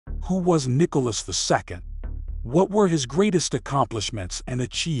Who was Nicholas II? What were his greatest accomplishments and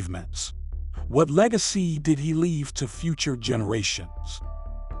achievements? What legacy did he leave to future generations?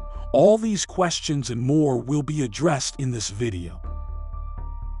 All these questions and more will be addressed in this video.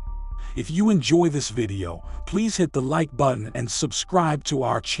 If you enjoy this video, please hit the like button and subscribe to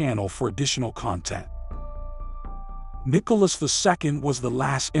our channel for additional content. Nicholas II was the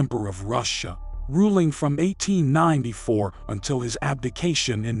last emperor of Russia, ruling from 1894 until his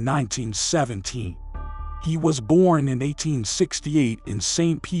abdication in 1917. He was born in 1868 in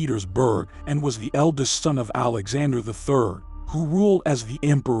St. Petersburg and was the eldest son of Alexander III, who ruled as the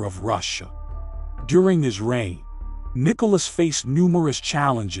Emperor of Russia. During his reign, Nicholas faced numerous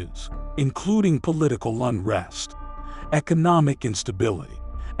challenges, including political unrest, economic instability,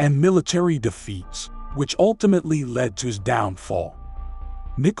 and military defeats, which ultimately led to his downfall.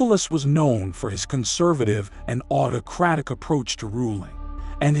 Nicholas was known for his conservative and autocratic approach to ruling,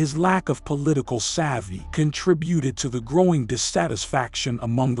 and his lack of political savvy contributed to the growing dissatisfaction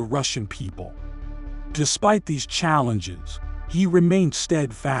among the Russian people. Despite these challenges, he remained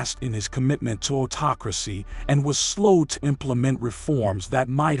steadfast in his commitment to autocracy and was slow to implement reforms that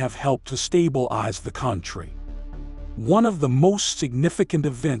might have helped to stabilize the country. One of the most significant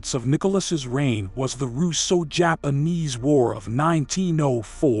events of Nicholas's reign was the Russo-Japanese War of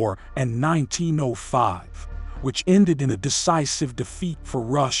 1904 and 1905, which ended in a decisive defeat for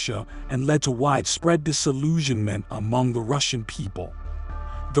Russia and led to widespread disillusionment among the Russian people.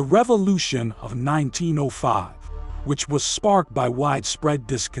 The Revolution of 1905, which was sparked by widespread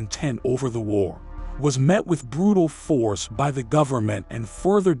discontent over the war, was met with brutal force by the government and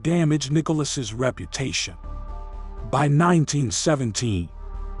further damaged Nicholas's reputation. By 1917,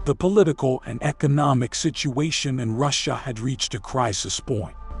 the political and economic situation in Russia had reached a crisis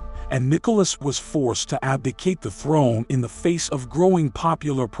point, and Nicholas was forced to abdicate the throne in the face of growing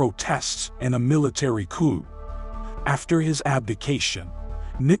popular protests and a military coup. After his abdication,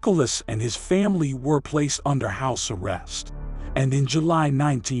 Nicholas and his family were placed under house arrest, and in July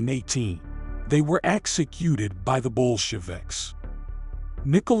 1918, they were executed by the Bolsheviks.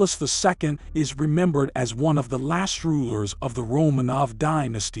 Nicholas II is remembered as one of the last rulers of the Romanov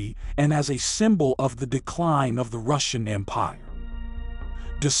dynasty and as a symbol of the decline of the Russian Empire.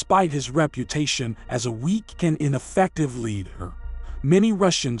 Despite his reputation as a weak and ineffective leader, many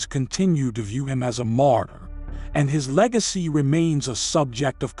Russians continue to view him as a martyr, and his legacy remains a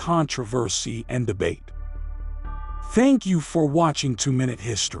subject of controversy and debate. Thank you for watching 2-Minute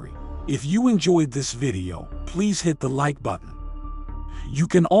History. If you enjoyed this video, please hit the like button. You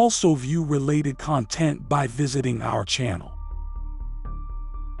can also view related content by visiting our channel.